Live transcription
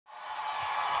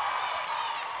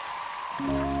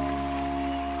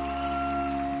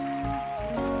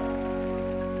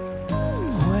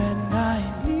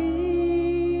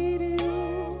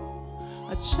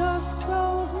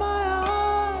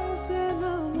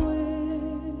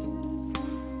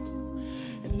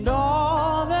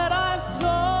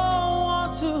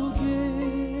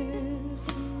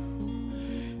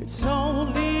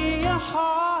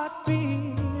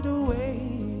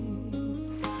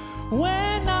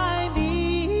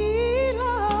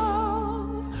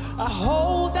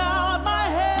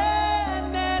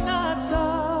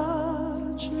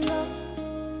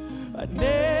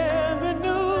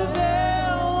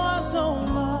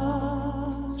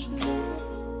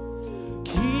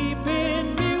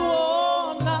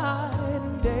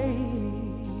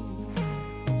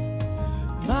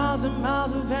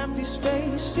empty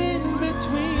space in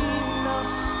between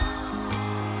us.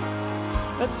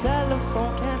 A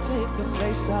telephone can't take the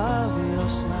place of your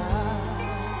smile.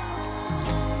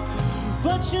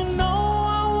 But you know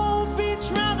I won't be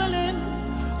traveling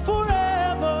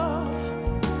forever.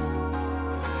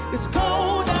 It's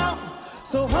cold out,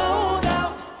 so